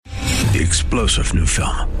The explosive new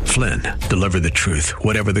film, Flynn, deliver the truth,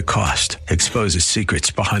 whatever the cost, exposes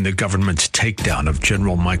secrets behind the government's takedown of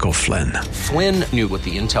General Michael Flynn. Flynn knew what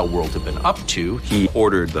the intel world had been up to. He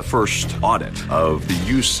ordered the first audit of the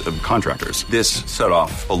use of contractors. This set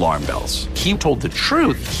off alarm bells. He told the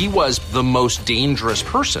truth. He was the most dangerous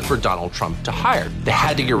person for Donald Trump to hire. They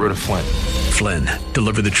had to get rid of Flynn. Flynn,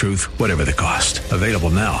 deliver the truth, whatever the cost. Available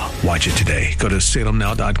now. Watch it today. Go to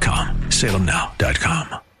salemnow.com.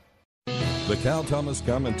 salemnow.com. The Cal Thomas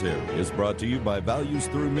Commentary is brought to you by Values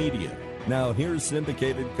Through Media. Now here's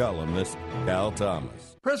syndicated columnist Cal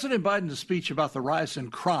Thomas. President Biden's speech about the rise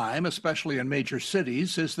in crime, especially in major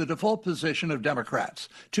cities, is the default position of Democrats.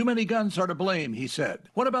 Too many guns are to blame, he said.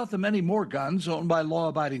 What about the many more guns owned by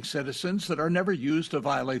law-abiding citizens that are never used to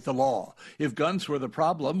violate the law? If guns were the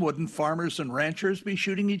problem, wouldn't farmers and ranchers be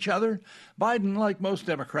shooting each other? Biden, like most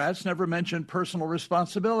Democrats, never mentioned personal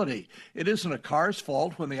responsibility. It isn't a car's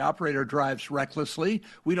fault when the operator drives recklessly.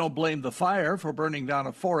 We don't blame the fire for burning down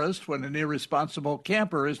a forest when an irresponsible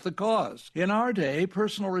camper is the cause. In our day,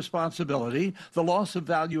 personal responsibility, the loss of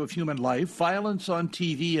value of human life, violence on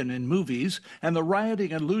TV and in movies, and the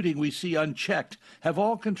rioting and looting we see unchecked have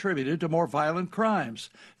all contributed to more violent crimes.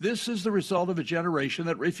 This is the result of a generation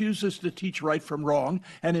that refuses to teach right from wrong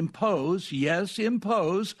and impose, yes,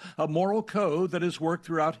 impose, a moral code that has worked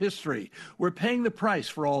throughout history. We're paying the price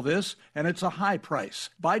for all this, and it's a high price.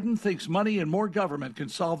 Biden thinks money and more government can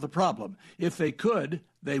solve the problem. If they could,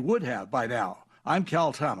 they would have by now. I'm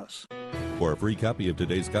Cal Thomas. For a free copy of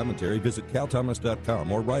today's commentary, visit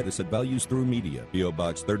calthomas.com or write us at Values Through Media, P.O.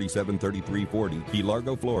 Box 373340, Key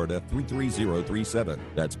Largo, Florida 33037.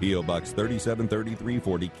 That's P.O. Box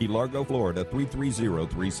 373340, Key Largo, Florida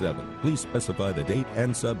 33037. Please specify the date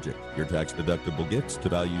and subject. Your tax-deductible gifts to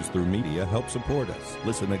Values Through Media help support us.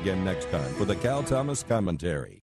 Listen again next time for the Cal Thomas Commentary.